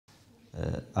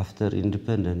After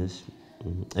independence,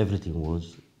 everything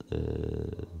was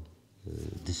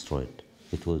destroyed.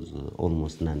 It was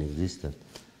almost non-existent.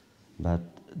 But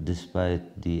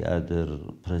despite the other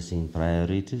pressing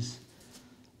priorities,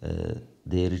 the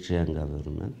Eritrean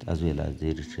government, as well as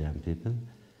the Eritrean people,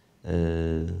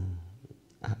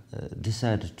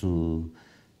 decided to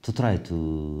try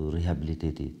to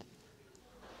rehabilitate it.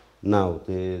 Now,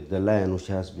 the line which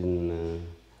has been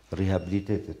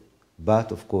rehabilitated,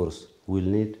 but of course will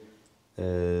need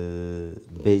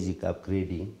basic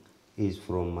upgrading, is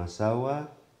from Massawa,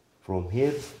 from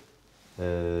here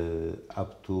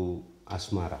up to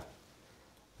Asmara.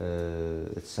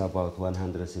 It's about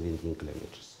 117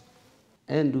 kilometers.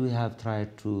 And we have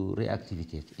tried to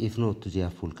reactivate, if not to their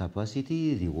full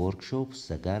capacity, the workshops,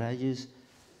 the garages,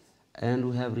 and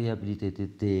we have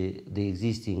rehabilitated the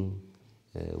existing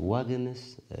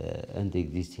wagons and the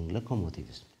existing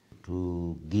locomotives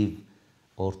to give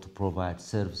or to provide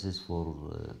services for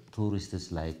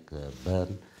tourists like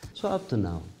Bern. So up to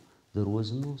now, there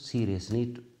was no serious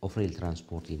need of rail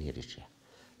transport in Eritrea.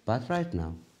 But right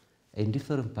now, in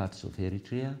different parts of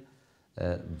Eritrea,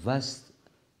 vast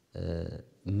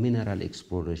mineral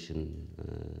exploration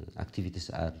activities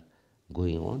are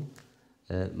going on.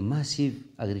 Massive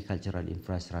agricultural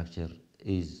infrastructure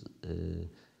is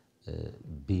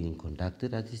being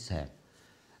conducted at this time.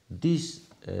 These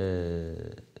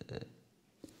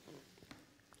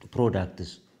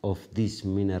products of this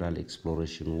mineral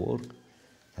exploration work,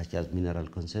 such as mineral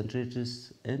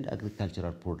concentrators and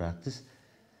agricultural products,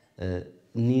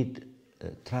 need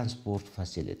transport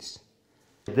facilities.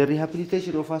 The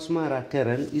rehabilitation of Asmara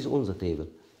Keren is on the table.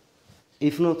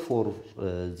 If not for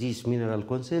these mineral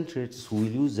concentrators, we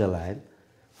will use the line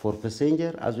for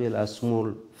passenger as well as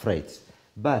small freights.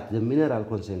 But the mineral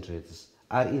concentrators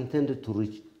are intended to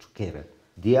reach to Keren.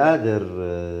 The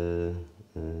other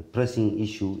pressing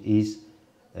issue is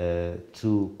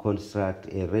to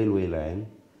construct a railway line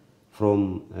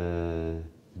from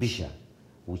Bisha,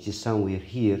 which is somewhere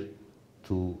here,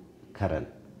 to Keren,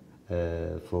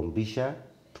 from Bisha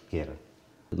to Keren.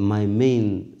 My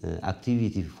main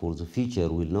activity for the future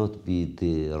will not be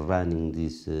the running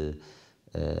these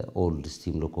old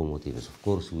steam locomotives. Of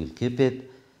course, we'll keep it.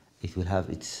 It will have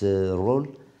its role,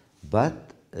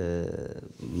 but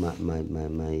my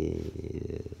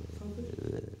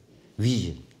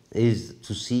vision is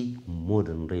to see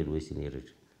modern railways in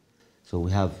Eritrea. So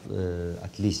we have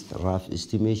at least a rough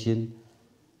estimation,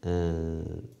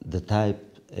 the type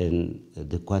and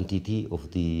the quantity of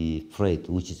the freight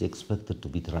which is expected to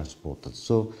be transported.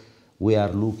 So we are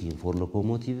looking for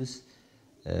locomotives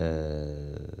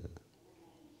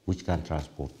which can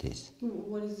transport this.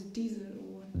 What is it, diesel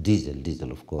or what?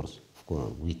 Diesel, of course.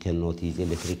 We cannot use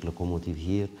electric locomotive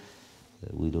here.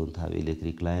 We don't have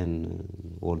electric line,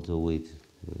 although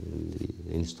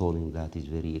installing that is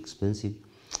very expensive.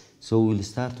 So we'll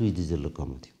start with diesel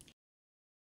locomotive.